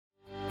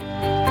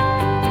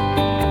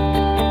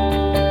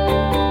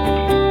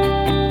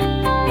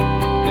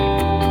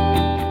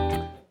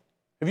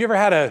you ever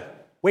had a,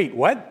 wait,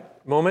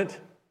 what moment?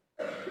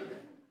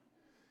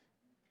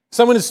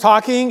 Someone is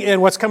talking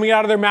and what's coming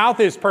out of their mouth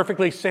is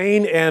perfectly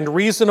sane and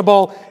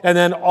reasonable, and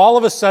then all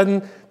of a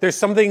sudden there's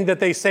something that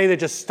they say that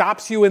just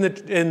stops you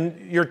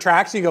in your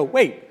tracks. You go,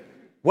 wait,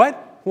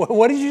 what?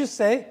 What did you just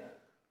say?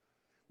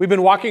 We've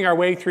been walking our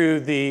way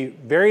through the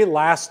very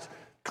last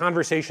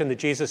conversation that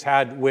Jesus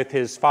had with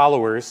his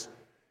followers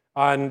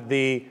on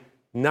the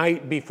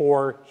night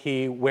before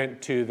he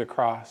went to the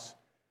cross.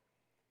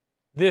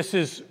 This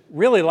is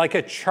really like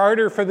a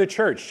charter for the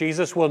church.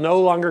 Jesus will no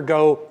longer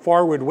go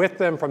forward with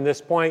them from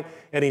this point,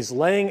 and he's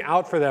laying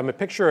out for them a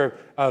picture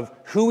of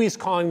who he's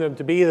calling them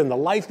to be and the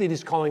life that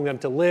he's calling them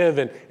to live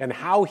and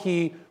how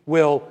he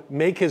will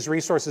make his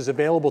resources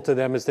available to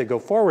them as they go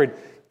forward.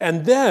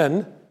 And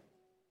then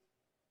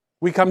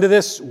we come to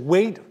this,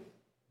 wait,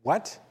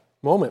 what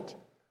moment?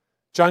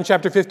 John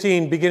chapter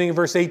 15, beginning of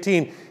verse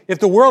 18. If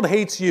the world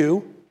hates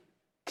you,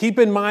 keep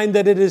in mind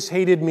that it has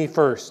hated me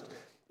first.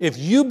 If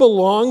you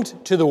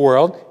belonged to the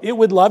world, it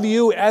would love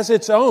you as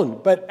its own.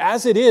 But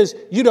as it is,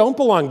 you don't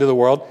belong to the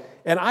world,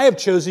 and I have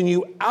chosen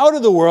you out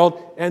of the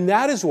world, and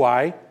that is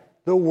why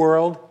the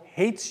world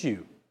hates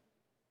you.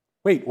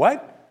 Wait,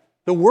 what?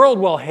 The world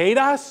will hate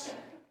us?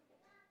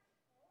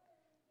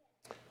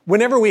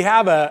 Whenever we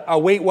have a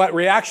wait, what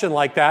reaction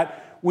like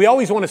that, we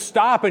always want to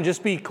stop and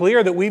just be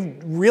clear that we've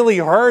really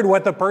heard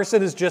what the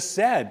person has just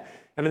said.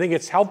 And I think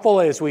it's helpful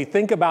as we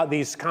think about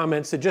these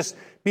comments to just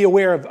be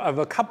aware of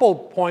a couple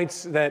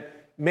points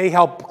that may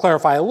help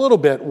clarify a little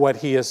bit what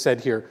he has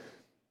said here.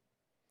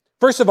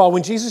 First of all,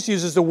 when Jesus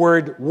uses the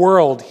word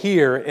world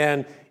here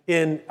and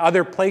in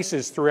other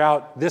places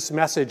throughout this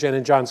message and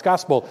in John's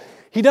gospel,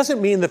 he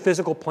doesn't mean the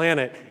physical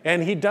planet,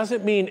 and he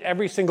doesn't mean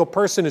every single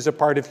person is a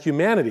part of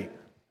humanity.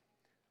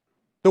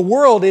 The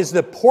world is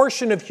the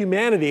portion of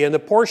humanity and the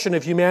portion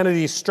of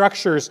humanity's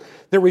structures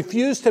that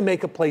refuse to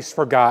make a place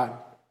for God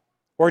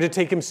or to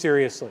take him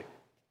seriously.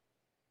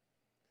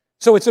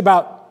 So it's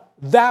about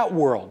that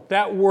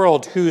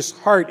world whose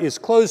heart is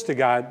closed to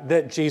God,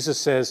 that Jesus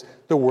says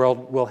the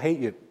world will hate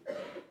you.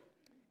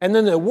 And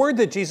then the word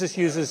that Jesus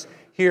uses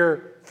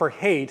here for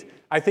hate,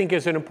 I think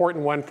is an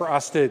important one for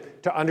us to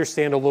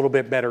understand a little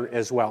bit better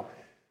as well.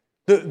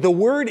 The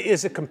word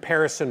is a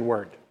comparison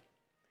word.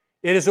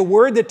 It is a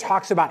word that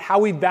talks about how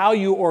we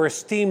value or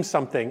esteem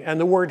something. And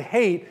the word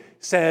hate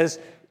says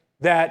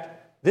that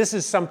this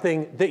is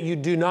something that you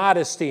do not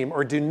esteem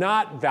or do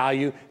not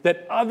value,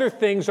 that other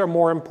things are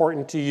more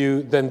important to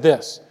you than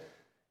this.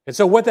 And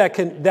so what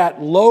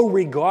that low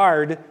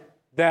regard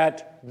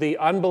that the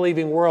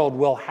unbelieving world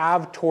will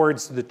have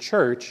towards the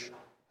church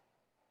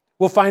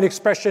will find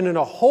expression in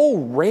a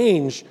whole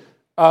range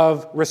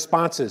of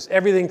responses.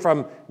 Everything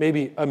from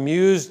maybe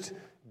amused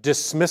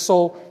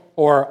dismissal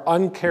or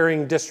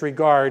uncaring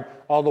disregard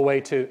all the way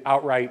to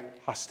outright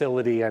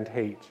hostility and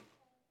hate.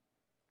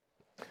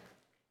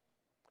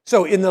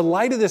 So in the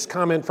light of this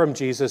comment from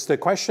Jesus, the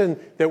question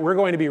that we're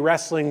going to be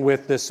wrestling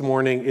with this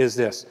morning is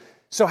this.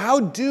 So how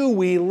do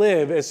we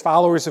live as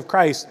followers of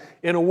Christ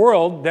in a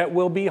world that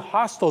will be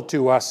hostile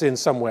to us in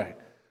some way?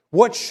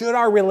 What should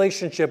our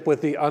relationship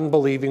with the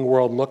unbelieving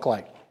world look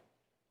like?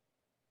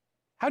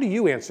 How do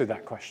you answer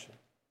that question?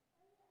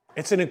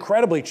 It's an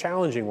incredibly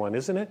challenging one,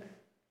 isn't it?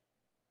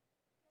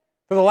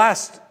 For the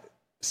last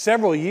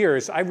several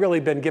years, I've really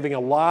been giving a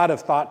lot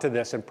of thought to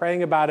this and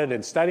praying about it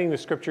and studying the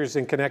scriptures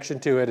in connection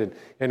to it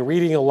and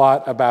reading a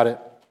lot about it.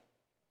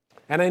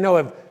 And I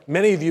know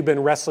many of you have been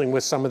wrestling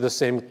with some of the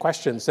same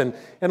questions. And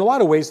in a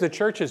lot of ways, the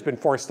church has been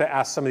forced to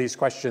ask some of these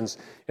questions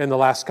in the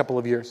last couple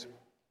of years.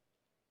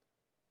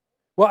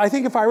 Well, I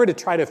think if I were to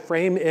try to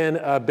frame in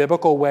a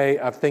biblical way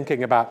of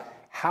thinking about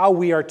how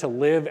we are to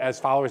live as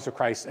followers of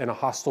Christ in a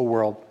hostile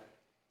world,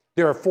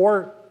 there are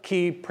four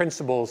key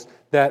principles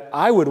that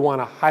I would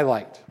want to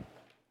highlight.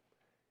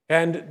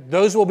 And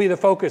those will be the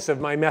focus of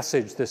my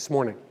message this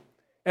morning.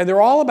 And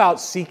they're all about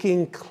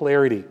seeking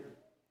clarity.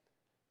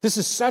 This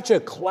is such a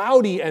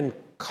cloudy and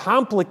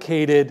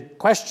complicated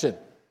question.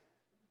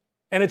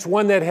 And it's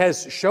one that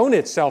has shown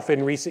itself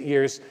in recent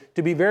years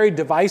to be very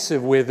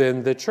divisive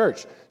within the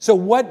church. So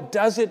what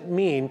does it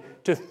mean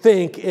to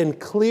think in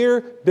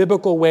clear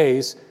biblical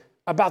ways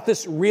about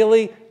this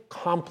really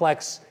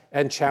complex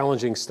and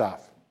challenging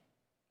stuff?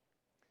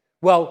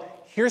 Well,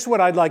 here's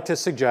what I'd like to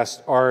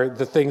suggest are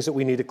the things that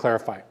we need to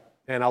clarify.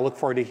 And I'll look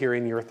forward to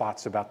hearing your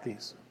thoughts about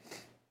these.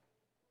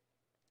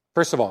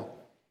 First of all,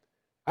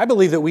 I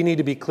believe that we need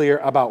to be clear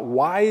about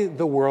why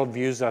the world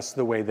views us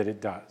the way that it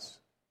does.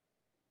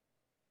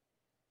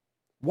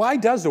 Why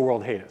does the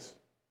world hate us?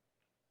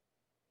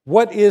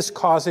 What is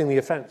causing the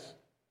offense?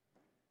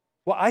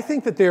 Well, I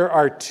think that there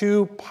are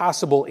two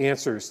possible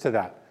answers to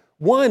that.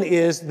 One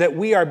is that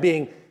we are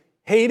being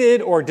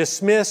hated or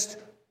dismissed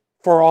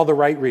for all the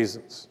right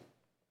reasons.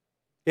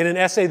 In an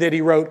essay that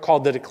he wrote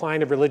called The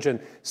Decline of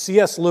Religion,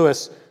 C.S.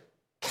 Lewis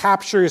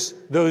captures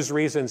those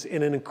reasons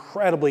in an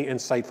incredibly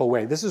insightful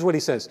way. This is what he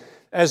says.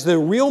 As the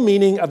real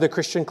meaning of the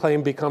Christian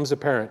claim becomes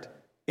apparent,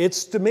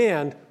 its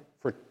demand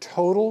for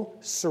total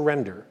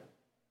surrender,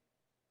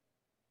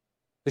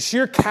 the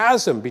sheer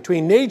chasm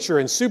between nature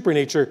and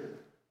supernature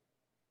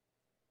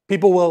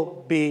People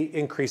will be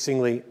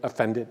increasingly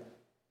offended.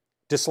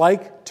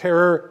 Dislike,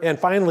 terror, and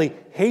finally,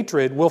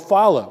 hatred will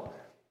follow.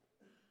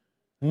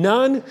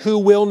 None who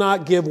will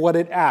not give what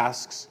it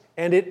asks,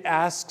 and it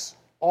asks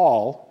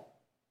all,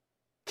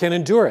 can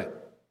endure it.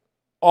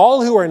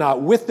 All who are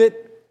not with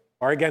it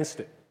are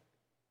against it.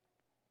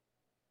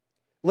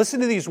 Listen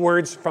to these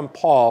words from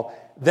Paul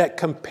that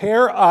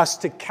compare us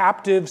to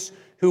captives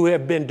who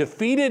have been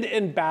defeated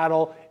in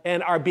battle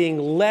and are being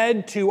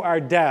led to our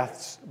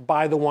deaths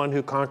by the one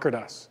who conquered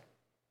us.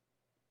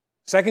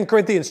 2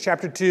 Corinthians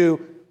chapter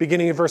 2,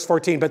 beginning in verse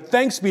 14. But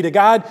thanks be to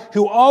God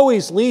who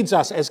always leads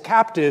us as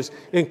captives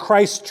in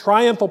Christ's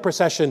triumphal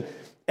procession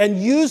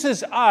and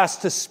uses us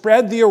to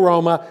spread the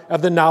aroma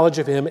of the knowledge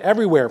of him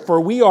everywhere. For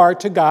we are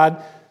to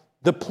God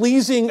the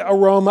pleasing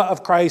aroma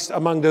of Christ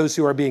among those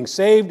who are being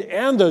saved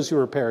and those who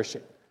are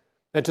perishing.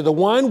 And to the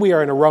one we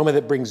are an aroma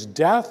that brings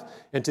death,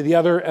 and to the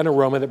other an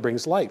aroma that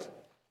brings life.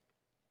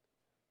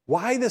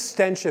 Why the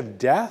stench of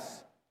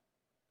death?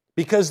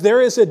 Because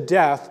there is a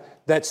death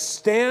that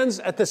stands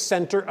at the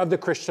center of the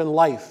Christian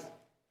life.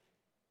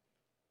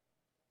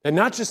 And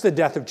not just the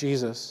death of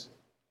Jesus,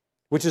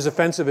 which is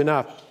offensive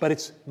enough, but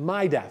it's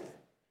my death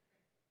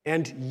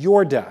and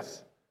your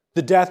death,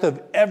 the death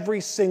of every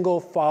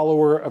single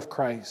follower of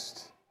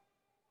Christ.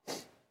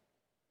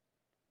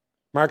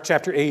 Mark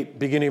chapter 8,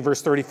 beginning of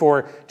verse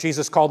 34,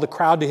 Jesus called the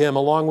crowd to him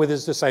along with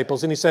his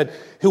disciples, and he said,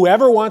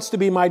 "Whoever wants to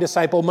be my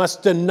disciple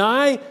must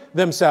deny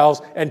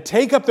themselves and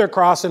take up their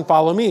cross and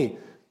follow me.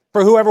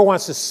 For whoever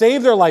wants to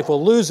save their life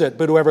will lose it,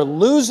 but whoever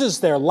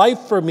loses their life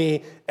for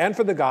me and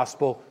for the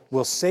gospel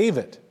will save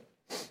it."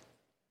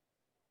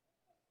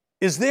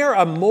 Is there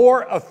a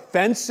more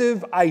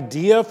offensive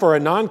idea for a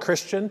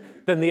non-Christian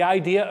than the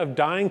idea of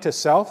dying to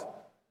self?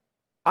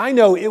 I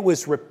know it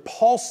was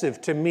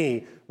repulsive to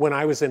me when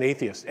I was an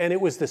atheist, and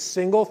it was the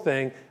single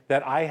thing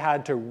that I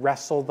had to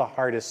wrestle the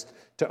hardest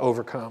to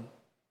overcome.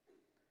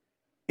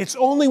 It's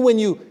only when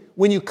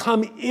you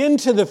come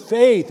into the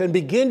faith and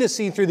begin to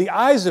see through the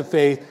eyes of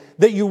faith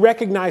that you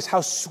recognize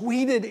how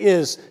sweet it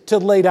is to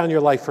lay down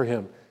your life for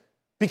him.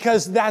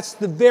 Because that's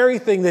the very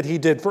thing that he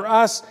did for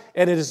us,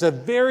 and it is the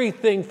very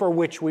thing for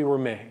which we were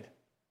made.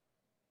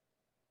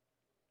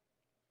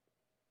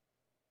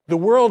 The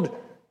world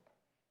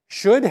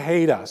should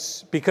hate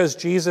us because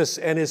Jesus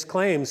and his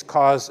claims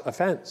cause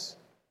offense,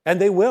 and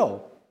they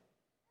will.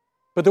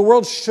 But the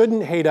world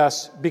shouldn't hate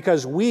us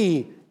because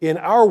we, in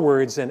our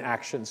words and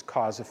actions,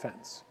 cause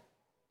offense.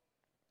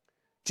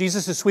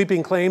 Jesus'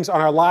 sweeping claims on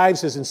our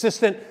lives, his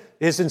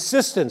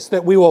insistence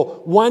that we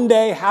will one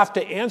day have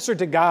to answer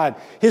to God,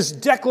 his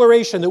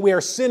declaration that we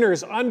are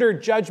sinners under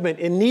judgment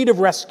in need of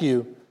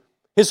rescue,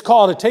 his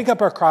call to take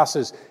up our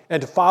crosses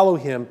and to follow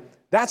him,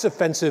 that's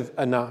offensive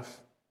enough.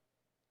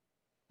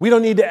 We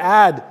don't need to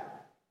add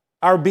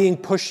our being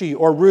pushy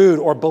or rude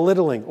or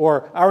belittling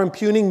or our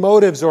impugning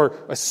motives or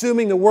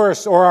assuming the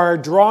worst or our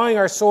drawing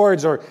our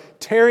swords or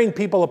tearing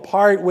people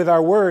apart with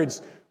our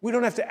words. We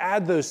don't have to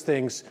add those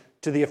things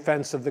to the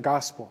offense of the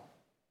gospel.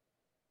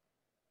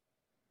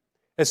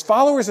 As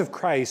followers of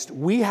Christ,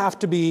 we have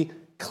to be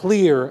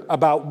clear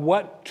about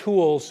what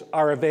tools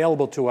are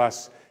available to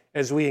us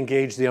as we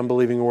engage the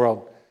unbelieving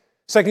world.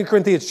 2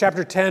 Corinthians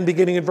chapter 10,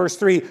 beginning in verse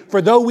 3,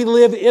 "For though we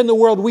live in the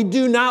world, we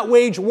do not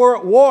wage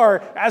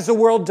war as the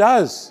world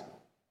does.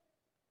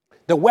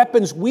 The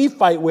weapons we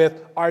fight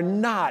with are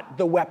not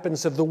the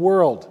weapons of the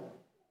world."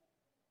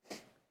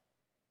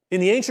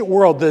 In the ancient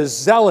world, the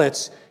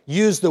zealots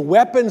used the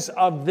weapons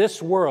of this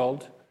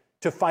world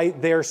to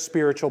fight their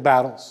spiritual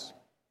battles.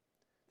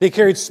 They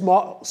carried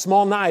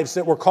small knives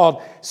that were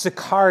called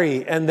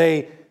sicarii, and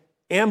they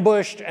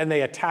ambushed and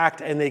they attacked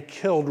and they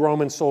killed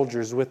Roman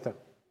soldiers with them.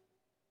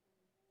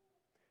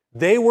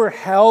 They were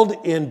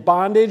held in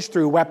bondage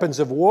through weapons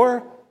of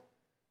war.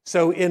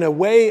 So in a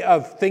way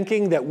of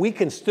thinking that we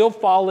can still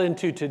fall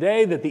into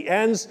today, that the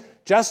ends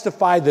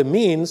justify the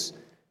means,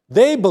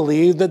 they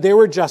believed that they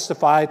were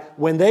justified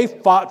when they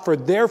fought for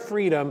their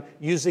freedom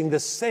using the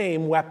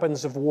same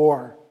weapons of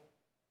war.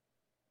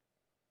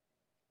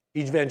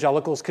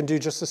 Evangelicals can do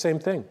just the same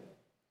thing.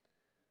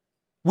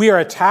 We are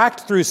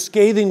attacked through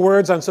scathing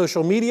words on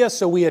social media,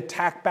 so we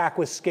attack back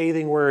with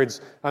scathing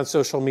words on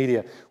social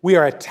media. We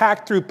are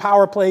attacked through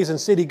power plays in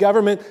city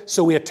government,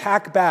 so we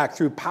attack back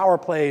through power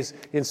plays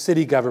in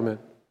city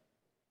government.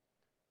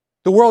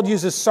 The world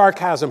uses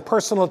sarcasm,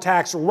 personal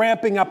attacks,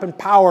 ramping up in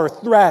power,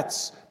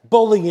 threats,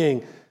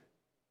 bullying,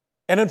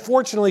 and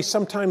unfortunately,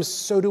 sometimes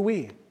so do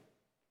we,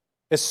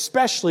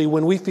 especially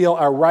when we feel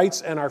our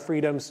rights and our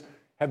freedoms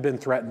have been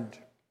threatened.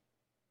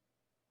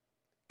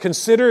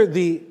 Consider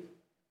the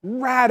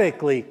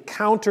radically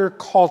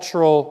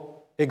countercultural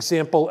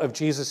example of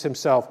Jesus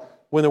himself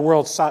when the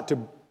world sought to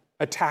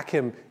attack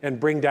him and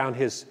bring down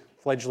his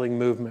fledgling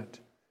movement.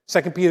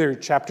 2 Peter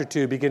chapter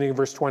 2, beginning in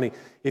verse 20.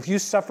 "If you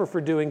suffer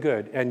for doing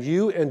good and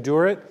you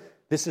endure it,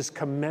 this is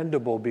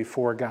commendable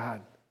before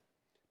God.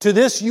 To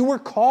this you were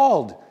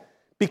called,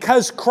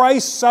 because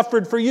Christ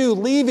suffered for you,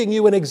 leaving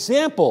you an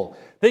example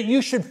that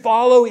you should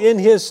follow in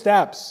his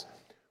steps."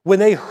 When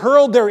they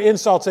hurled their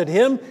insults at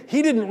him,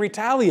 he didn't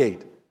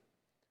retaliate.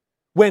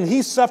 When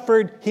he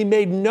suffered, he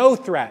made no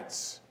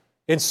threats.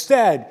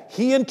 Instead,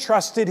 he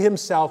entrusted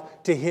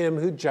himself to him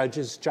who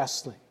judges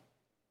justly.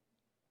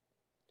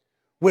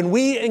 When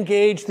we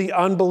engage the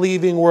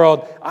unbelieving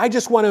world, I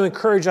just want to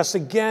encourage us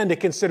again to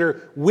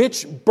consider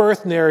which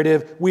birth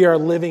narrative we are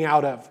living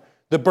out of.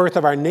 The birth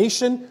of our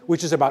nation,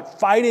 which is about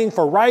fighting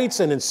for rights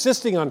and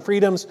insisting on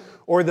freedoms,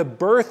 or the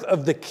birth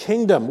of the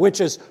kingdom,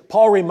 which, as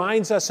Paul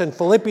reminds us in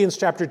Philippians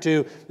chapter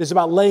 2, is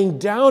about laying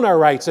down our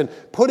rights and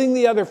putting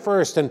the other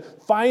first and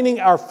finding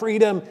our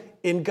freedom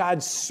in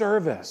God's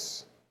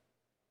service.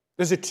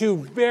 Those are two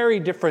very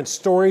different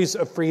stories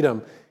of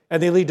freedom,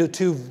 and they lead to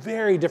two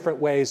very different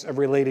ways of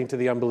relating to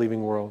the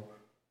unbelieving world.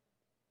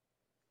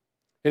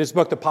 In his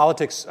book, The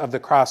Politics of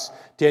the Cross,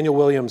 Daniel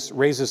Williams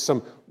raises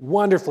some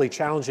wonderfully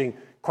challenging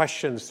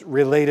questions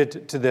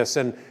related to this,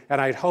 and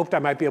I'd hoped I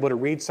might be able to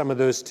read some of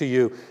those to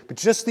you, but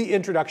just the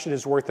introduction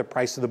is worth the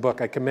price of the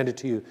book. I commend it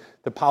to you,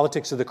 The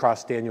Politics of the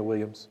Cross, Daniel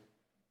Williams.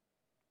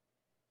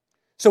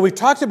 So we've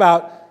talked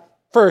about,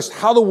 first,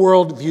 how the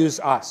world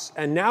views us,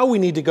 and now we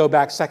need to go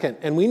back second,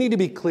 and we need to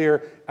be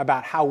clear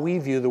about how we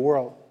view the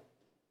world.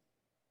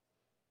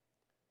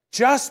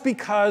 Just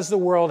because the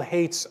world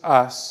hates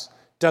us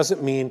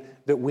doesn't mean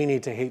that we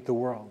need to hate the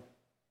world.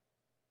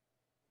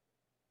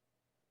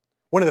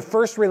 One of the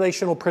first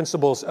relational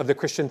principles of the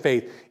Christian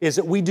faith is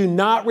that we do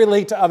not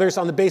relate to others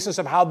on the basis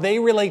of how they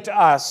relate to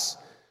us.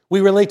 We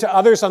relate to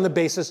others on the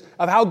basis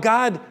of how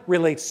God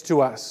relates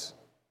to us.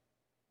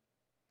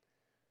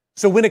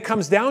 So when it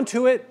comes down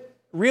to it,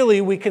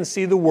 really we can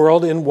see the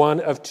world in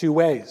one of two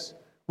ways.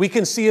 We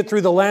can see it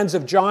through the lens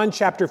of John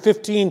chapter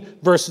 15,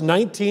 verse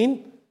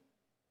 19.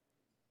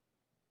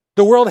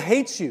 The world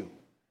hates you.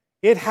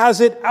 It has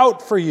it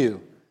out for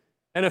you.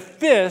 And a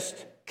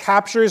fist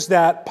captures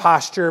that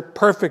posture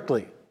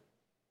perfectly.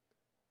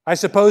 I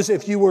suppose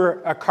if you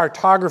were a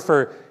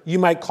cartographer, you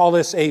might call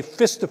this a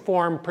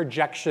fistiform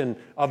projection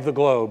of the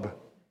globe.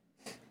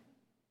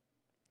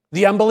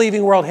 The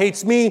unbelieving world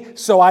hates me,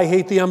 so I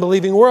hate the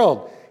unbelieving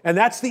world. And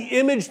that's the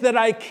image that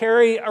I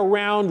carry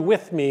around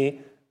with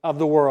me of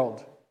the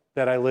world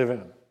that I live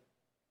in.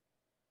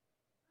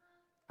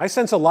 I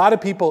sense a lot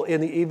of people in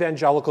the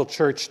evangelical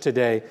church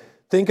today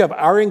think of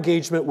our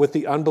engagement with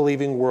the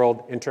unbelieving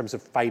world in terms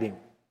of fighting.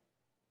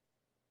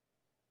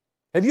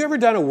 Have you ever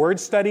done a word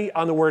study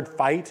on the word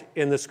fight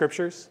in the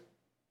scriptures?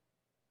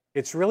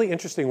 It's really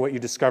interesting what you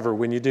discover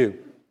when you do.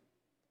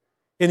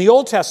 In the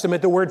Old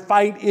Testament, the word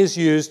fight is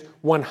used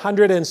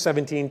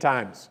 117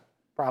 times.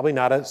 Probably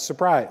not a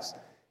surprise.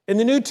 In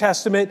the New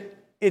Testament,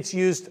 it's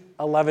used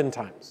 11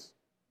 times.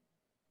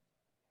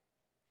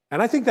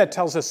 And I think that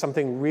tells us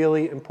something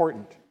really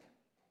important.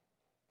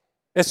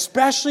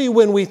 Especially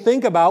when we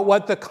think about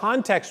what the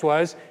context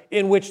was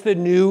in which the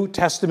New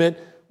Testament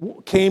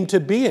came to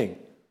being.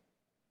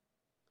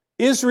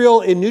 Israel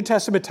in New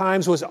Testament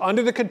times was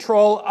under the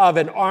control of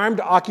an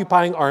armed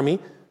occupying army,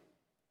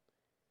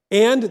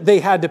 and they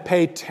had to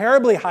pay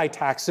terribly high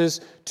taxes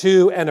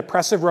to an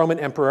oppressive Roman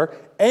emperor,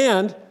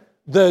 and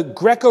the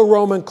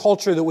Greco-Roman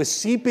culture that was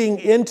seeping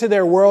into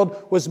their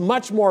world was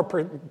much more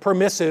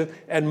permissive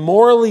and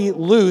morally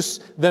loose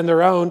than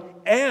their own,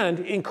 and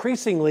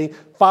increasingly,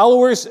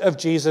 followers of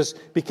Jesus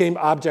became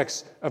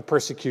objects of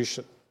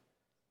persecution.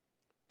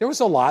 There was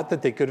a lot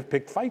that they could have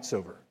picked fights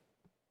over.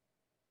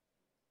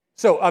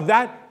 So of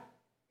that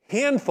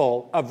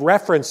handful of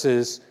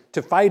references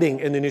to fighting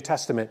in the New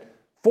Testament,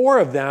 4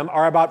 of them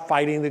are about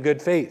fighting the good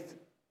faith,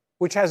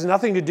 which has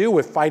nothing to do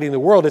with fighting the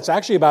world. It's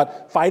actually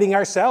about fighting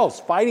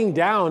ourselves, fighting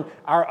down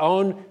our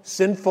own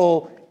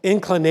sinful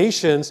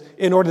inclinations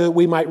in order that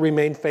we might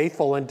remain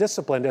faithful and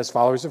disciplined as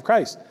followers of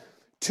Christ.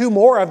 2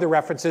 more of the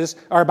references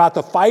are about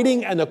the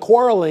fighting and the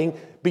quarreling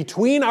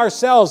between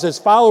ourselves as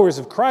followers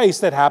of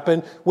Christ that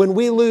happen when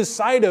we lose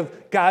sight of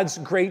God's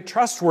great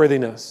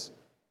trustworthiness.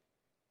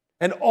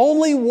 And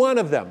only one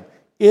of them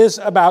is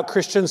about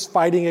Christians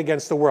fighting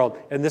against the world.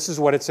 And this is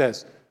what it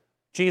says.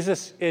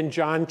 Jesus in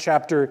John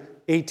chapter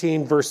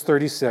 18, verse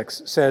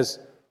 36 says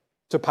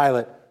to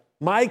Pilate,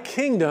 "My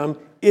kingdom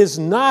is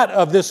not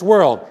of this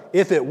world.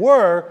 If it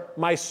were,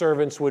 my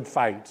servants would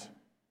fight."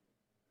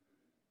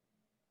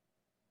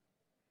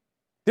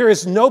 There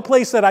is no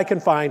place that I can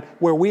find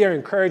where we are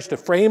encouraged to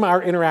frame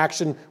our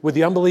interaction with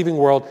the unbelieving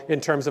world in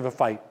terms of a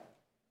fight.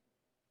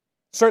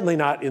 Certainly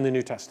not in the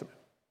New Testament.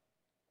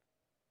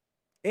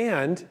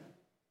 And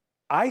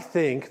I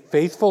think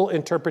faithful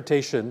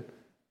interpretation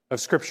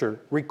of Scripture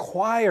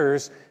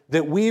requires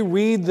that we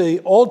read the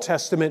Old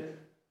Testament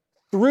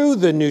through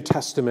the New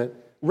Testament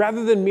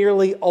rather than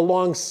merely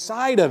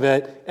alongside of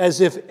it as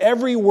if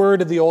every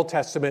word of the Old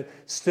Testament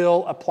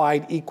still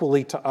applied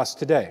equally to us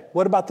today.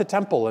 What about the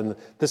temple and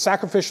the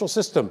sacrificial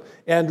system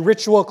and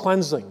ritual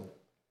cleansing?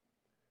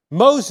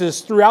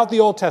 Moses, throughout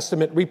the Old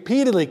Testament,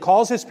 repeatedly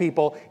calls his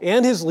people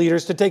and his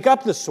leaders to take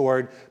up the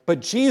sword, but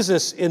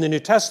Jesus in the New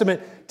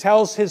Testament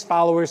tells his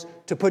followers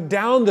to put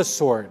down the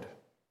sword.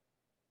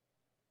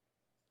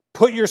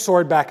 Put your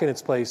sword back in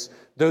its place.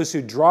 Those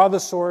who draw the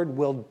sword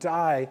will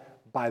die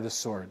by the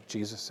sword,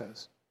 Jesus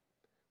says.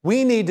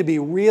 We need to be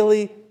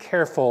really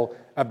careful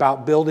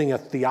about building a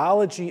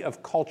theology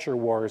of culture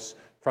wars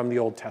from the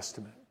Old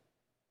Testament.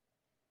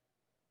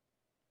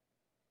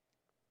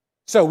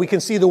 So we can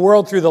see the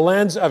world through the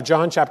lens of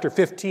John chapter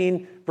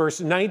 15, verse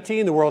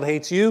 19. The world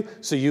hates you,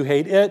 so you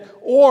hate it.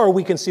 Or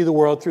we can see the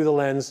world through the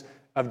lens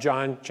of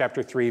John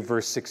chapter 3,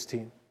 verse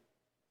 16.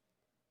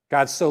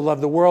 God so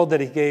loved the world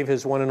that he gave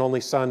his one and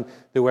only Son,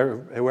 that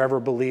whoever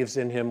believes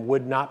in him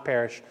would not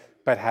perish,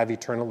 but have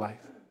eternal life.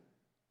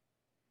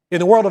 In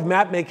the world of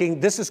map making,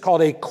 this is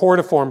called a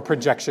cordiform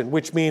projection,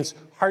 which means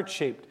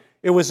heart-shaped.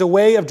 It was a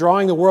way of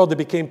drawing the world that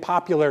became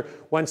popular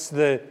once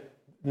the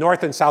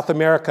North and South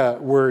America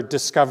were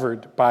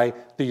discovered by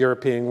the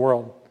European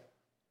world.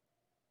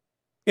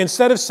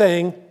 Instead of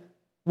saying,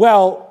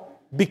 well,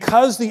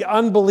 because the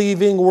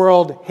unbelieving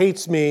world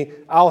hates me,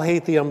 I'll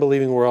hate the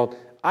unbelieving world,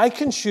 I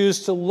can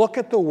choose to look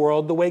at the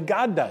world the way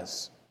God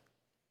does.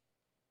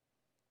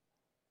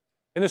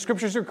 And the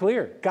scriptures are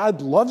clear.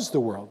 God loves the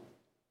world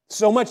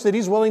so much that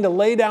he's willing to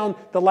lay down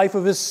the life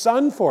of his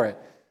Son for it.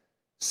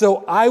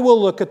 So I will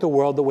look at the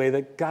world the way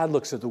that God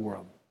looks at the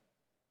world.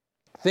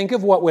 Think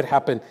of what would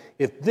happen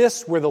if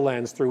this were the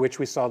lens through which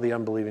we saw the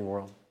unbelieving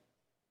world.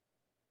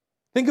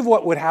 Think of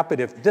what would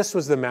happen if this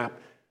was the map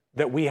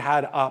that we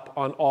had up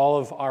on all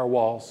of our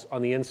walls,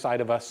 on the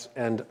inside of us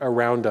and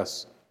around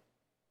us.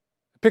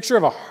 A picture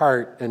of a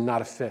heart and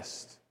not a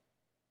fist.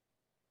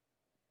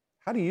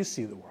 How do you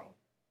see the world?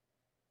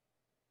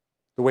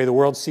 The way the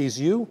world sees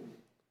you,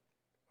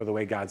 or the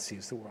way God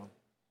sees the world?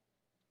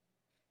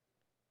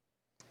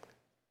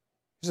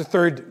 There's a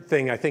third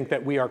thing I think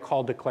that we are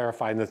called to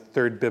clarify in the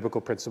third biblical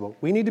principle.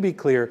 We need to be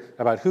clear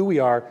about who we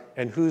are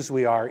and whose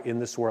we are in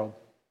this world.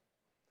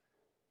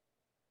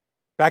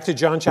 Back to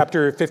John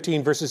chapter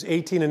 15, verses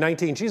 18 and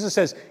 19. Jesus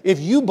says, if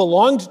you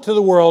belonged to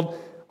the world,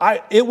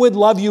 it would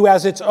love you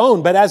as its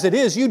own. But as it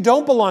is, you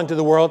don't belong to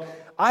the world.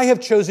 I have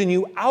chosen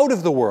you out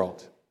of the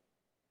world.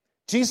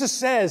 Jesus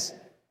says,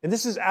 and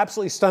this is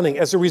absolutely stunning,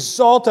 as a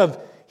result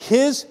of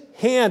his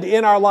hand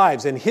in our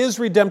lives and his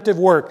redemptive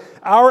work,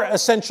 our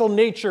essential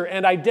nature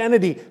and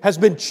identity has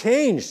been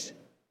changed.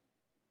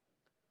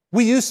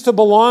 We used to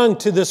belong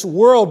to this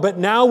world, but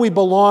now we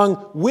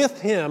belong with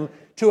him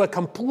to a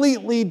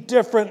completely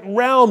different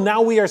realm.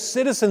 Now we are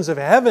citizens of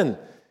heaven,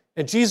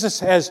 and Jesus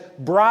has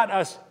brought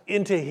us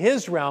into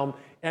his realm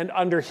and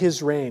under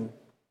his reign.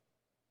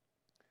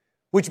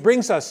 Which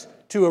brings us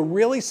to a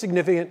really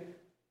significant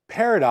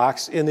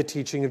paradox in the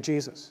teaching of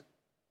Jesus.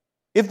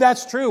 If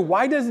that's true,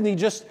 why doesn't he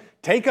just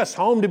take us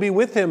home to be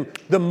with him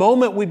the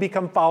moment we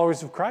become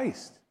followers of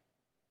Christ?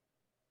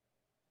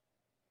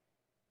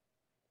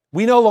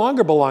 We no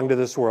longer belong to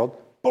this world,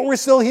 but we're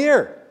still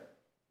here.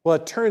 Well,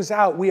 it turns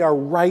out we are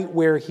right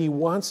where he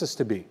wants us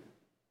to be.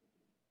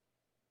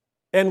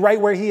 And right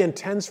where he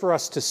intends for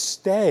us to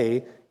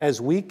stay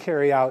as we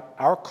carry out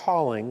our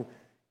calling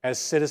as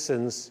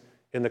citizens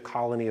in the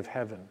colony of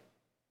heaven.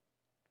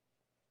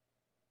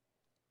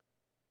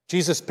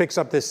 Jesus picks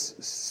up this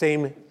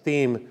same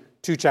theme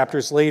 2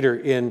 chapters later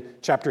in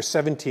chapter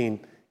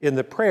 17 in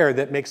the prayer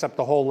that makes up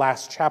the whole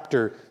last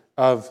chapter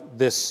of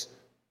this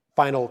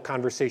final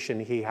conversation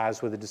he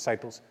has with the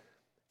disciples.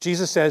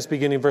 Jesus says,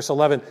 beginning in verse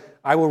 11,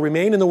 I will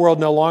remain in the world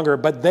no longer,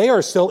 but they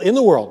are still in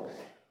the world.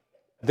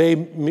 They,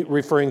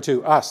 referring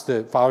to us,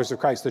 the followers of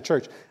Christ, the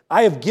church.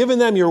 I have given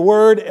them your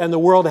word, and the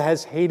world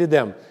has hated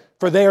them,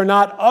 for they are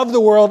not of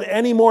the world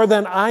any more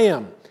than I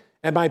am.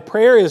 And my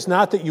prayer is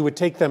not that you would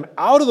take them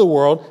out of the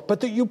world,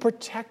 but that you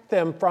protect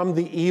them from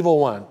the evil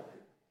one.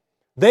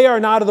 They are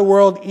not of the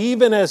world,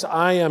 even as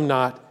I am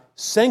not.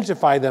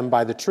 Sanctify them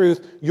by the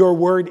truth. Your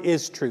word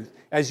is truth.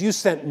 As you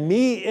sent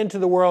me into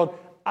the world,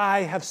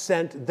 I have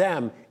sent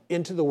them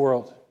into the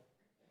world.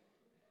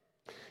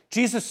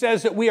 Jesus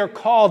says that we are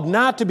called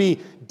not to be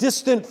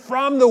distant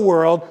from the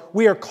world.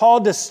 We are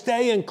called to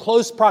stay in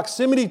close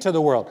proximity to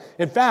the world.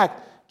 In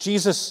fact,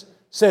 Jesus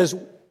says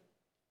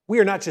we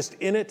are not just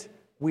in it,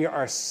 we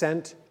are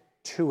sent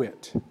to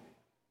it.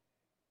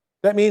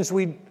 That means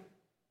we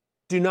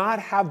do not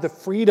have the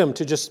freedom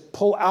to just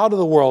pull out of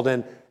the world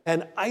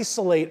and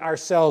isolate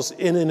ourselves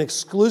in an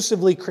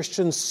exclusively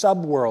Christian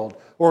subworld,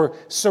 or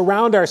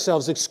surround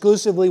ourselves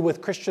exclusively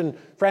with Christian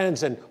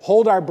friends and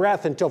hold our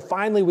breath until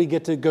finally we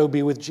get to go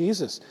be with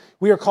Jesus.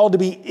 We are called to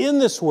be in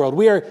this world.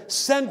 We are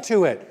sent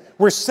to it.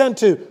 We're sent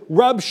to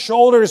rub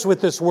shoulders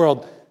with this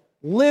world,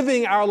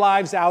 living our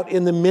lives out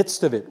in the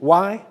midst of it.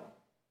 Why?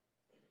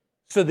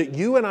 So that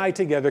you and I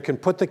together can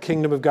put the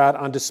kingdom of God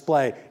on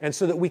display, and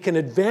so that we can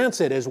advance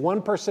it as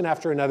one person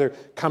after another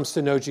comes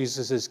to know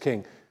Jesus as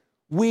King.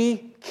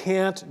 We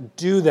can't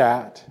do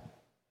that.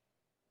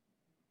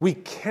 We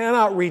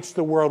cannot reach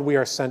the world we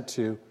are sent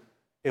to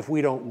if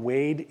we don't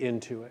wade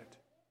into it.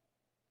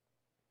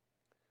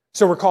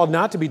 So we're called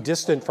not to be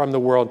distant from the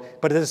world,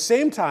 but at the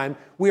same time,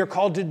 we are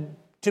called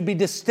to be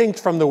distinct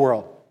from the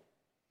world.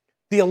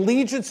 The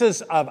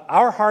allegiances of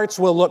our hearts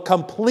will look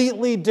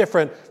completely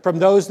different from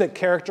those that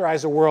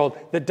characterize a world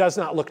that does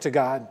not look to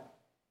God.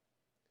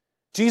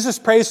 Jesus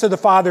prays to the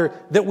Father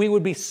that we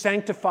would be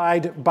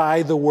sanctified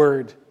by the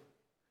word.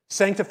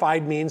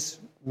 Sanctified means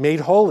made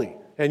holy,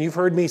 And you've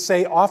heard me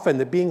say often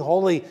that being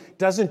holy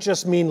doesn't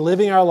just mean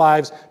living our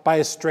lives by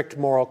a strict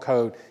moral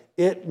code.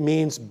 It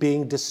means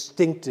being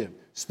distinctive.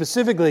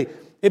 Specifically,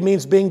 it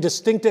means being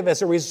distinctive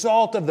as a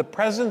result of the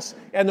presence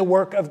and the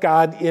work of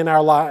God in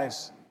our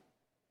lives.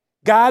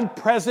 God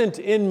present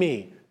in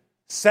me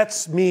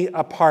sets me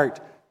apart,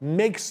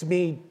 makes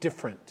me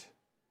different,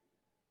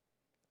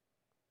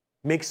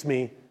 makes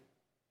me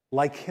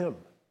like him.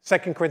 2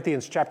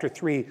 Corinthians chapter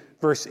 3,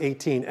 verse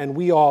 18, and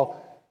we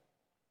all,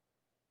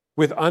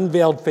 with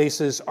unveiled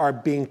faces, are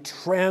being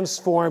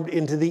transformed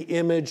into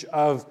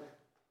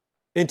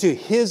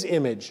his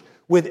image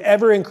with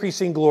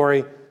ever-increasing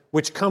glory,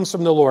 which comes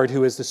from the Lord,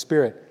 who is the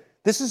Spirit.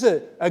 This is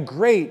a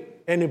great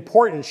and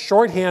important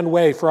shorthand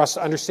way for us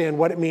to understand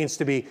what it means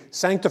to be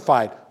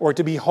sanctified or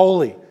to be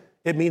holy.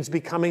 It means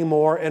becoming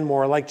more and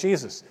more like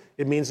Jesus.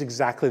 It means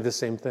exactly the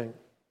same thing.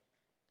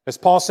 As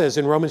Paul says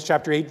in Romans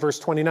chapter 8, verse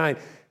 29,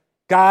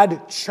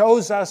 God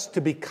chose us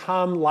to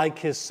become like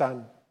his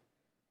Son.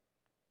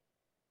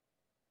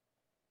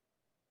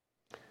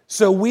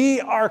 So we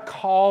are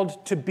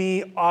called to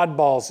be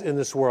oddballs in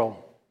this world.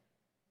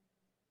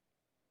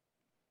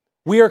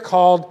 We are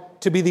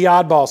called to be the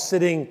oddball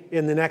sitting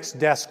in the next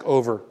desk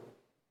over.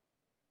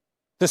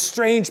 The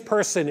strange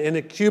person in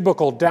a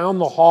cubicle down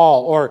the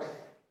hall,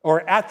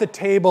 or at the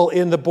table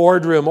in the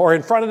boardroom, or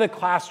in front of the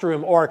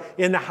classroom, or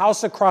in the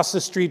house across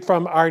the street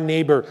from our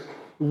neighbor.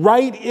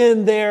 Right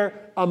in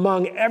there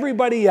among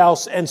everybody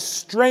else, and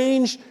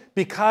strange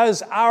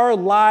because our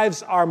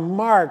lives are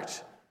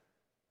marked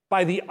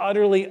by the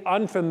utterly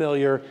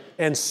unfamiliar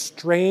and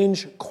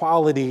strange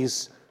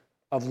qualities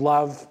of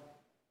love,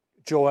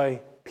 joy,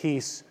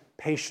 peace,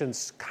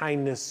 patience,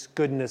 kindness,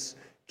 goodness,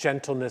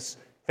 gentleness,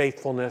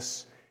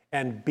 faithfulness,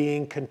 and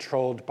being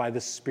controlled by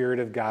the Spirit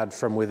of God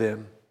from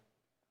within.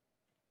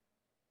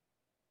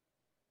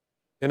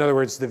 In other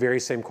words, the very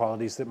same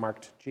qualities that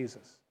marked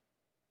Jesus.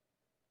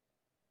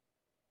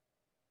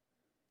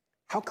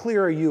 How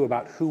clear are you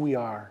about who we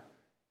are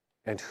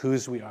and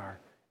whose we are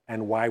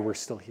and why we're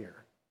still here?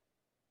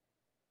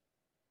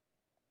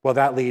 Well,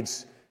 that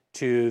leads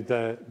to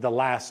the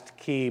last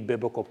key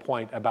biblical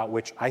point about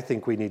which I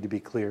think we need to be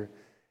clear.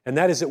 And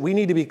that is that we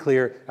need to be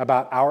clear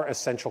about our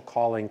essential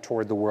calling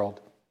toward the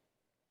world.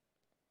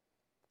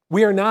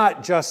 We are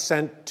not just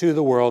sent to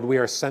the world, we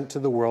are sent to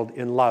the world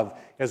in love.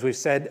 As we've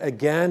said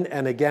again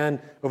and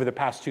again over the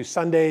past 2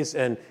 Sundays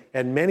and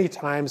many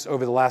times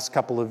over the last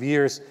couple of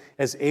years,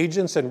 as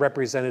agents and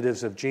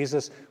representatives of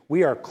Jesus,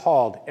 we are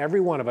called, every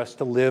one of us,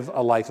 to live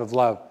a life of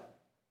love.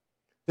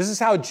 This is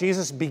how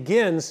Jesus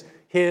begins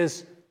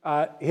his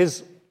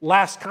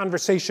last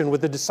conversation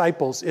with the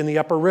disciples in the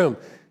upper room.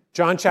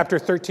 John chapter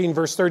 13,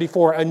 verse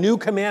 34, a new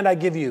command I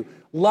give you,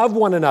 love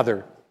one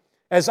another.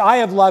 As I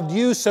have loved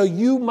you, so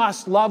you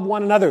must love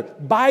one another.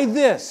 By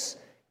this,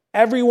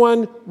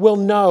 everyone will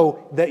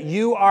know that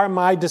you are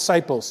my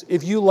disciples,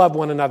 if you love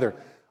one another.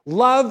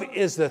 Love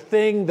is the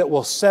thing that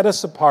will set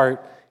us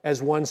apart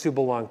as ones who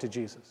belong to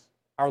Jesus.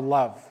 Our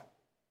love.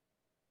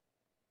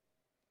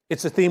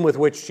 It's a theme with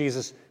which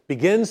Jesus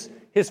begins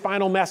his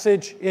final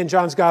message in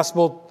John's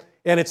gospel,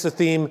 and it's a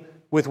theme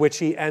with which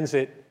he ends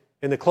it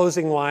in the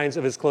closing lines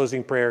of his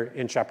closing prayer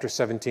in chapter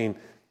 17.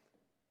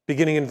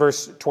 Beginning in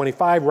verse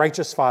 25,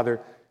 righteous Father,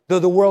 though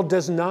the world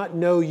does not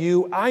know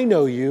you, I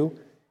know you,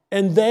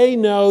 and they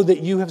know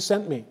that you have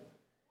sent me.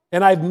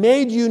 And I've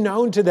made you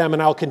known to them,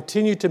 and I'll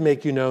continue to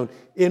make you known,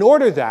 in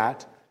order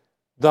that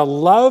the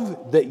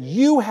love that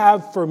you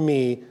have for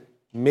me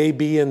may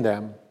be in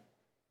them,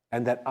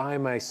 and that I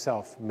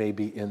myself may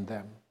be in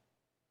them.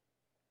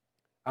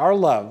 Our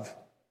love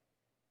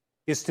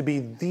is to be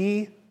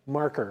the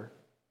marker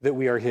that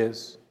we are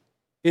his.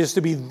 It is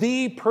to be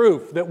the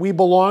proof that we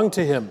belong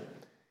to him.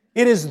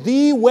 It is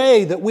the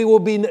way that we will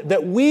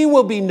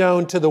be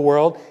known to the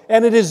world,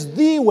 and it is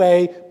the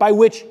way by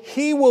which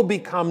he will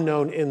become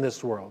known in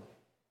this world.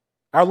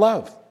 Our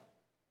love.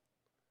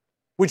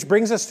 Which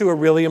brings us to a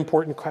really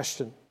important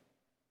question.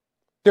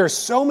 There are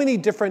so many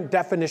different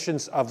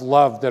definitions of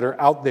love that are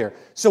out there.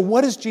 So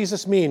what does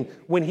Jesus mean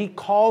when he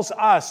calls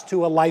us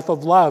to a life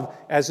of love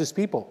as his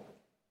people?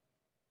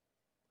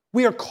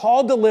 We are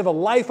called to live a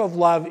life of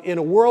love in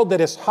a world that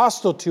is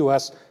hostile to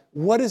us.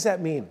 What does that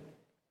mean?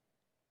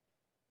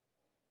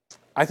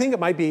 I think it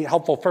might be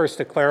helpful first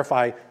to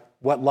clarify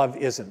what love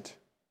isn't.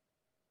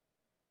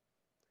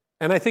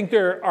 And I think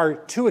there are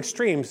 2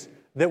 extremes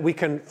that we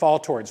can fall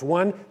towards.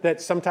 One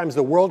that sometimes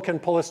the world can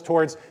pull us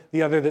towards,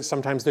 the other that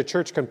sometimes the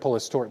church can pull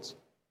us towards.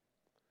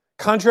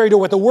 Contrary to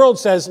what the world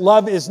says,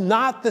 love is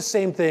not the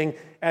same thing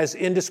as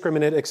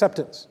indiscriminate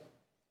acceptance.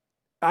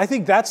 I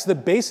think that's the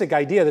basic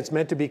idea that's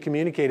meant to be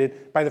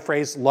communicated by the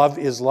phrase, love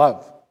is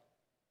love.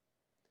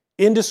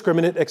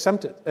 Indiscriminate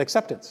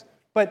acceptance.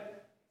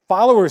 But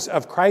followers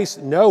of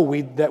Christ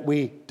know that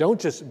we don't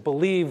just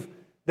believe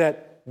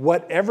that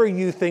whatever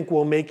you think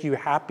will make you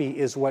happy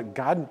is what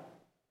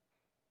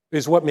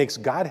makes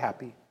God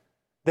happy.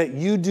 That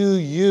you do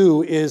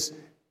you is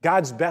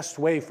God's best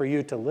way for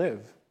you to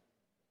live.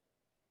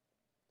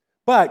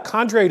 But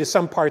contrary to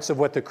some parts of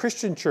what the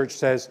Christian church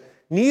says,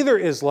 neither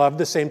is love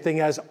the same thing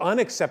as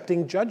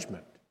unaccepting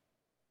judgment.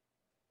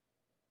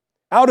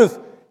 Out of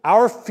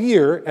our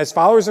fear as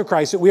followers of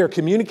Christ that we are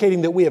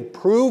communicating that we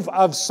approve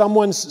of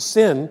someone's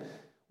sin,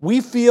 we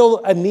feel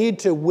a need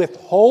to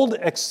withhold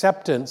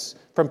acceptance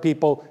from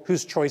people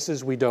whose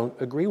choices we don't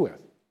agree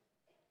with.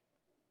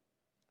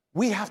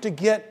 We have to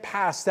get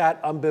past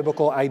that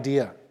unbiblical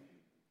idea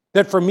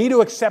that for me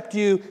to accept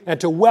you and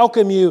to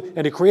welcome you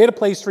and to create a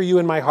place for you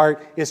in my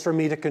heart is for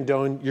me to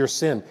condone your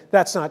sin.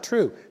 That's not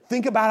true.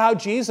 Think about how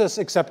Jesus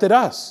accepted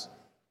us.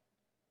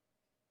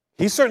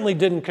 He certainly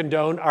didn't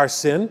condone our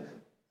sin,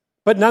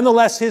 but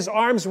nonetheless, his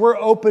arms were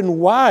open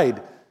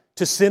wide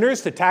to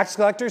sinners, to tax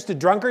collectors, to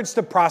drunkards,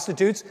 to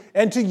prostitutes,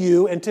 and to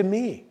you and to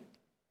me.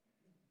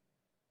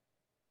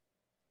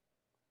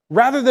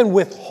 Rather than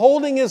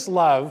withholding his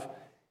love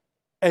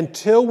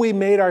until we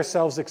made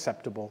ourselves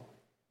acceptable,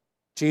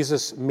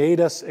 Jesus made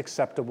us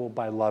acceptable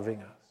by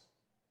loving us.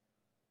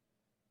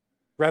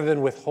 Rather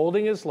than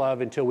withholding his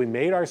love until we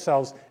made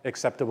ourselves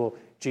acceptable,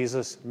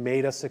 Jesus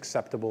made us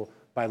acceptable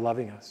by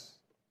loving us.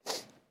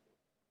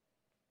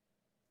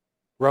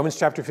 Romans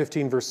chapter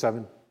 15, verse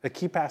 7, a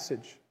key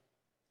passage.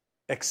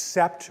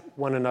 Accept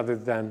one another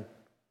then,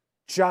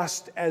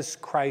 just as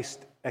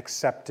Christ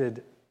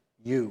accepted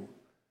you,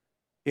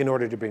 in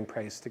order to bring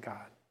praise to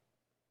God.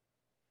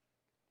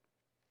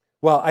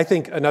 Well, I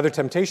think another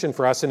temptation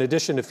for us, in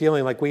addition to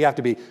feeling like we have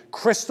to be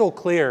crystal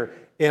clear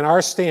in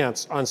our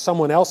stance on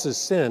someone else's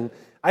sin,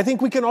 I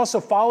think we can also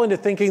fall into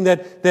thinking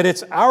that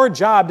it's our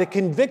job to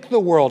convict the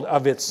world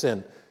of its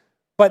sin.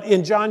 But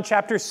in John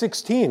chapter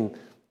 16,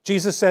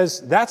 Jesus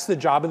says that's the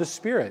job of the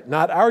Spirit,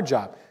 not our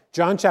job.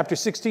 John chapter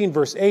 16,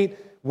 verse 8,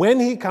 when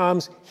he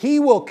comes, he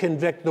will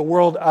convict the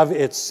world of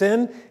its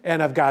sin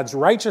and of God's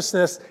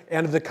righteousness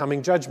and of the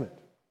coming judgment.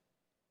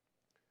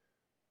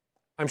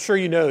 I'm sure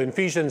you know in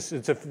Ephesians,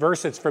 it's a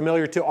verse that's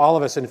familiar to all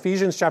of us. In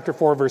Ephesians chapter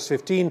 4, verse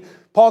 15,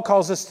 Paul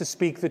calls us to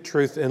speak the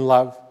truth in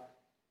love.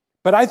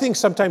 But I think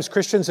sometimes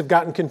Christians have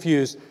gotten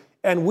confused,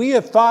 and we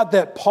have thought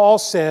that Paul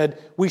said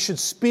we should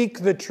speak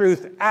the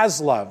truth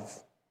as love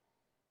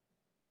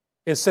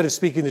instead of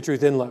speaking the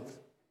truth in love.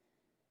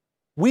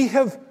 We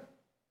have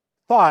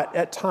thought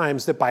at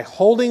times that by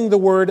holding the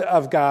word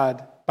of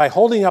God, by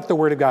holding up the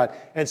word of God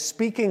and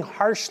speaking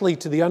harshly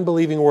to the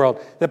unbelieving world,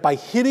 that by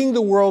hitting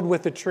the world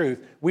with the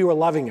truth, we were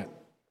loving it.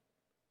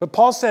 But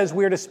Paul says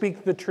we are to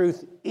speak the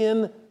truth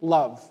in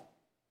love,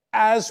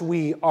 as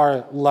we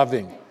are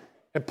loving.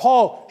 And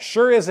Paul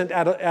sure isn't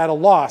at a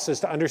loss as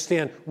to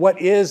understand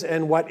what is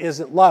and what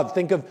isn't love.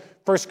 Think of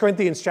 1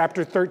 Corinthians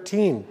chapter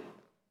 13,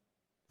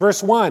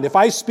 verse 1. If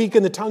I speak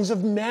in the tongues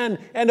of men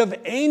and of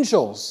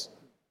angels,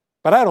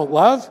 but I don't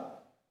love,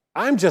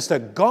 I'm just a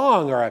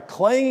gong or a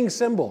clanging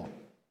cymbal.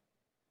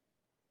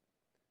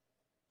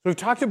 We've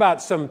talked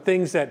about some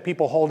things that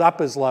people hold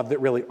up as love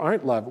that really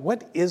aren't love.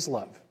 What is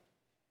love?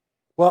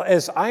 Well,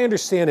 as I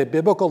understand it,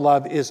 biblical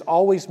love is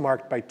always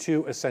marked by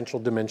two essential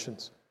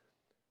dimensions.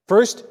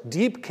 First,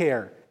 deep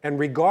care and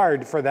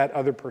regard for that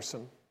other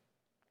person.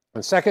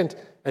 And second,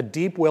 a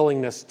deep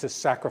willingness to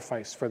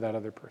sacrifice for that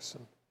other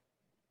person.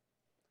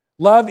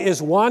 Love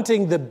is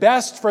wanting the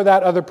best for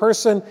that other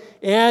person,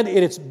 and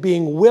it's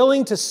being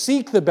willing to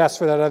seek the best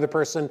for that other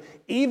person,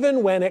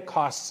 even when it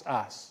costs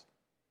us.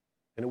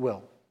 And it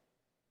will.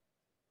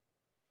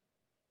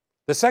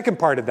 The second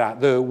part of that,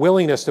 the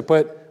willingness to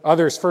put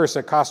others first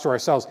at cost to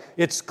ourselves,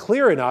 it's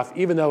clear enough,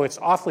 even though it's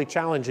awfully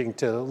challenging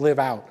to live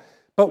out.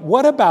 But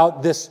what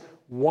about this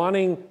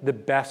wanting the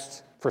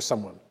best for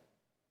someone?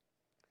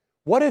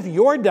 What if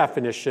your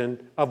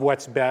definition of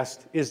what's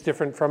best is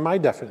different from my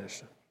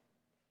definition?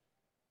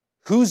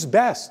 Who's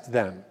best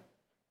then?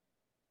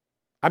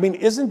 I mean,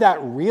 isn't that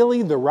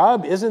really the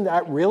rub? Isn't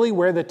that really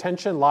where the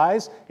tension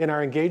lies in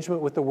our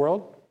engagement with the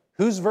world?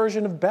 Whose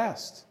version of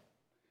best?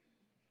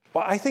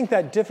 Well, I think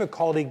that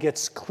difficulty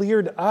gets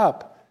cleared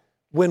up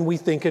when we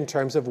think in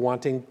terms of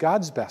wanting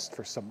God's best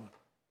for someone.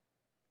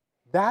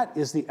 That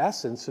is the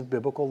essence of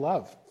biblical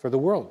love for the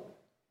world.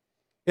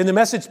 In the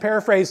Message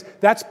paraphrase,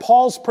 that's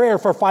Paul's prayer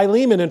for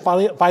Philemon in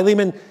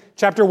Philemon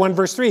chapter 1,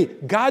 verse 3.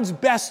 God's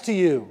best to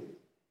you,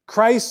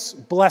 Christ's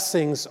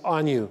blessings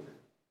on you.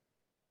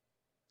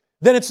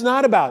 Then it's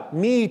not about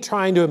me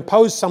trying to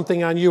impose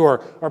something on you or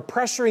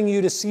pressuring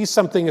you to see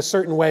something a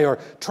certain way or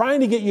trying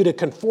to get you to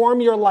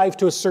conform your life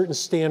to a certain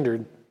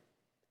standard.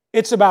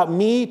 It's about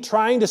me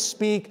trying to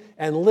speak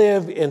and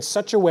live in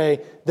such a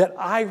way that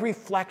I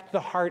reflect the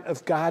heart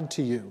of God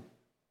to you,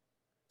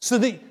 so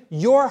that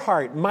your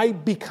heart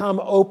might become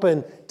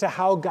open to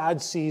how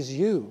God sees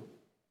you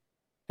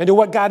and to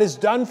what God has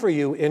done for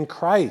you in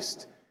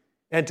Christ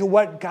and to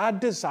what God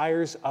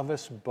desires of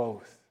us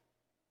both.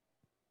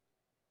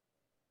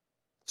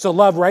 So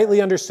love,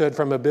 rightly understood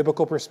from a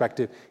biblical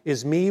perspective,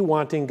 is me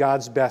wanting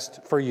God's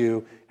best for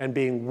you and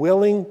being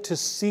willing to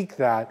seek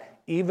that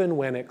even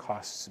when it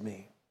costs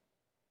me.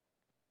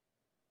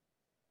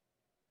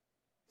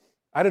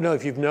 I don't know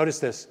if you've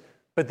noticed this,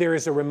 but there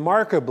is a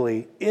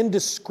remarkably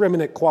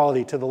indiscriminate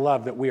quality to the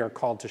love that we are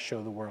called to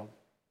show the world.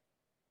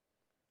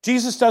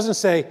 Jesus doesn't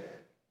say,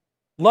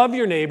 Love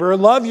your neighbor,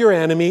 love your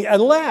enemy,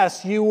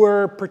 unless you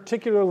were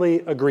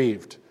particularly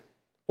aggrieved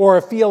or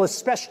feel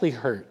especially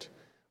hurt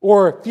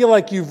or feel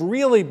like you've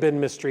really been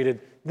mistreated,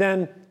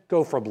 then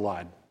go for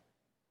blood.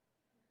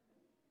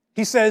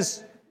 He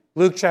says,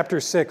 Luke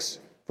chapter 6,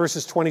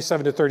 verses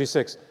 27 to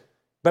 36,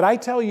 but I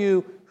tell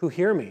you who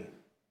hear me,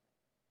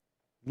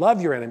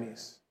 love your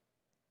enemies,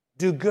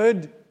 do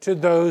good to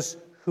those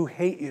who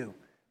hate you,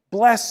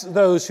 bless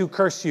those who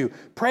curse you,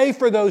 pray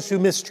for those who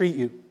mistreat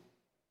you.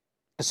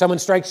 If someone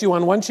strikes you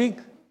on one cheek,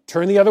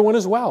 turn the other one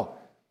as well.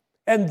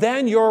 And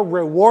then your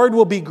reward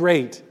will be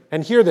great.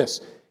 And hear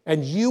this,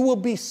 and you will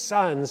be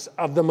sons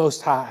of the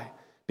Most High,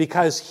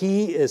 because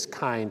he is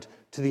kind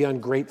to the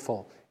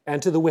ungrateful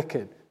and to the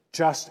wicked,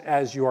 just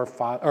as your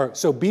Father.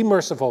 So be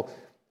merciful,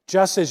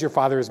 just as your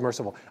Father is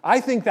merciful.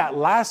 I think that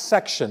last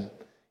section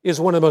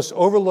is one of the most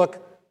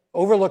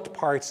overlooked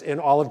parts in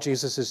all of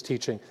Jesus'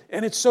 teaching.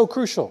 And it's so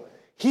crucial.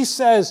 He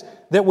says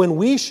that when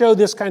we show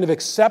this kind of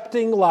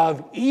accepting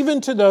love,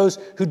 even to those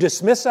who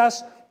dismiss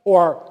us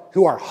or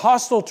who are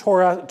hostile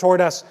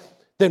toward us,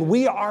 then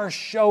we are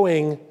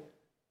showing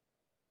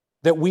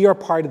that we are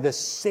part of the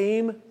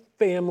same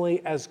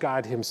family as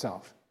God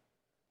himself.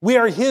 We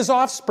are his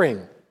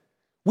offspring.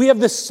 We have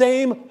the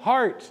same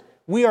heart.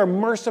 We are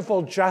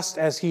merciful just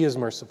as he is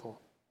merciful.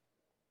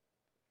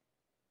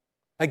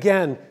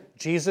 Again,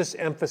 Jesus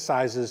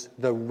emphasizes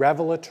the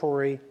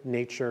revelatory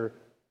nature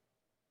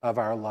of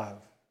our love.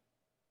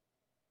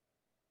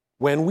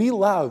 When we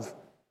love,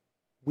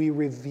 we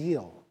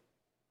reveal.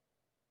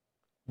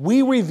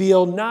 We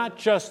reveal not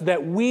just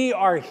that we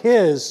are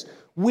his,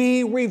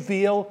 we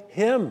reveal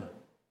him.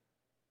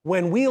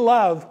 When we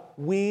love,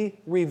 we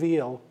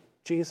reveal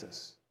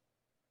Jesus.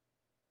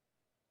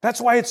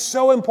 That's why it's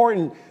so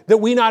important that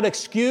we not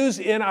excuse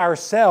in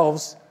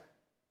ourselves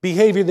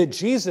behavior that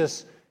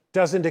Jesus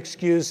doesn't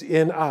excuse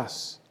in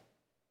us.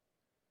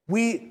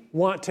 We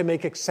want to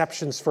make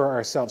exceptions for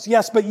ourselves.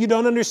 Yes, but you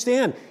don't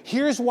understand.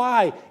 Here's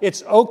why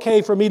it's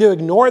okay for me to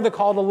ignore the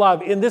call to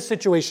love in this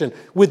situation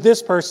with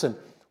this person.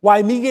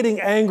 Why me getting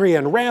angry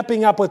and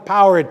ramping up with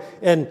power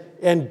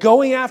and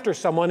going after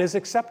someone is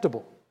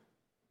acceptable.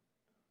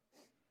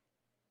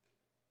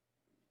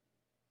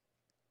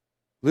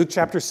 Luke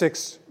chapter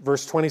 6,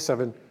 verse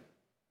 27,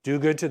 do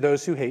good to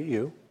those who hate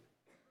you.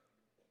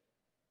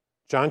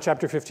 John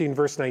chapter 15,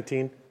 verse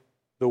 19,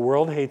 the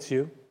world hates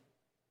you.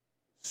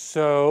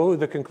 So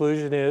the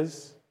conclusion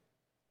is,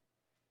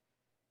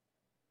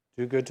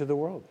 do good to the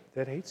world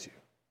that hates you.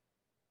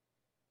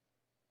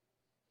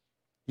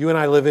 You and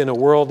I live in a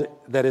world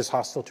that is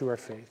hostile to our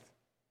faith.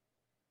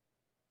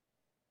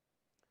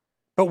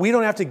 But we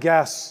don't have to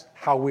guess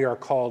how we are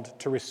called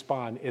to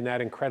respond in that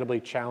incredibly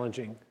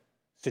challenging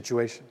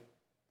situation.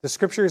 The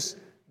scriptures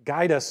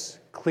guide us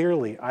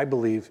clearly, I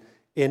believe,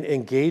 in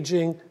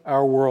engaging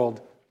our world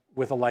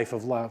with a life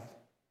of love.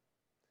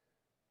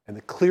 And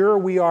the clearer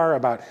we are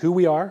about who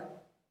we are,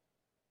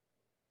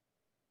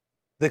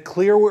 the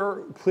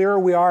clearer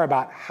we are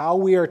about how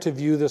we are to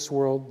view this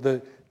world,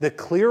 the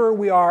clearer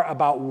we are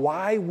about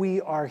why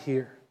we are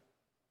here,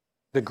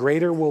 the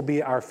greater will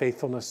be our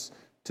faithfulness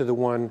to the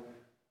one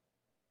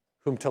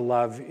whom to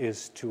love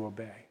is to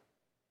obey.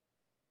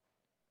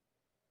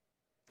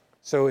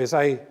 So as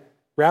I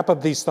wrap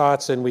up these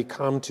thoughts and we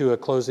come to a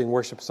closing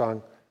worship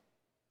song,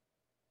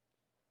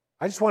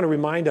 I just want to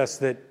remind us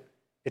that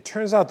it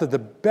turns out that the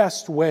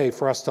best way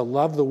for us to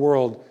love the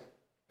world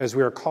as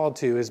we are called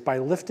to is by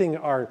lifting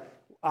our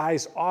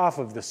eyes off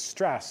of the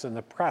stress and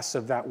the press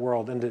of that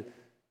world and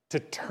to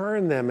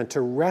turn them and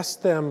to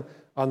rest them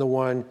on the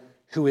one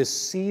who is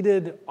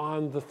seated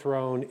on the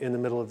throne in the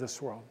middle of this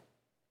world,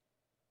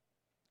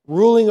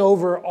 ruling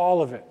over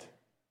all of it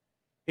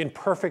in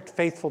perfect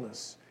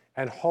faithfulness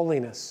and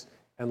holiness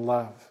and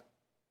love.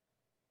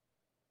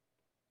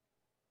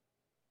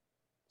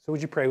 So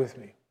would you pray with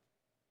me?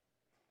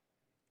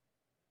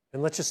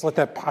 And let's just let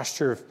that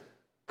posture of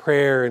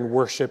prayer and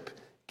worship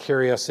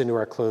carry us into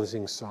our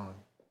closing song.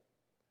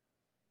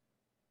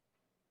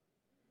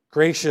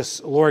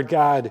 Gracious Lord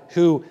God,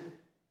 who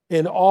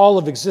in all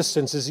of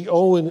existence is the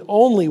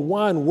only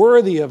one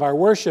worthy of our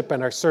worship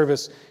and our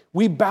service,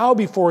 we bow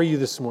before you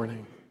this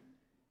morning.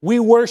 We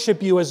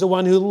worship you as the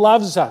one who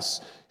loves us,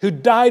 who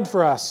died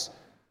for us,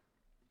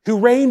 who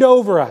reigned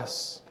over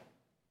us.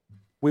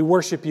 We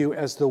worship you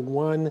as the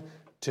one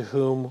to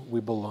whom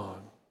we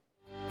belong.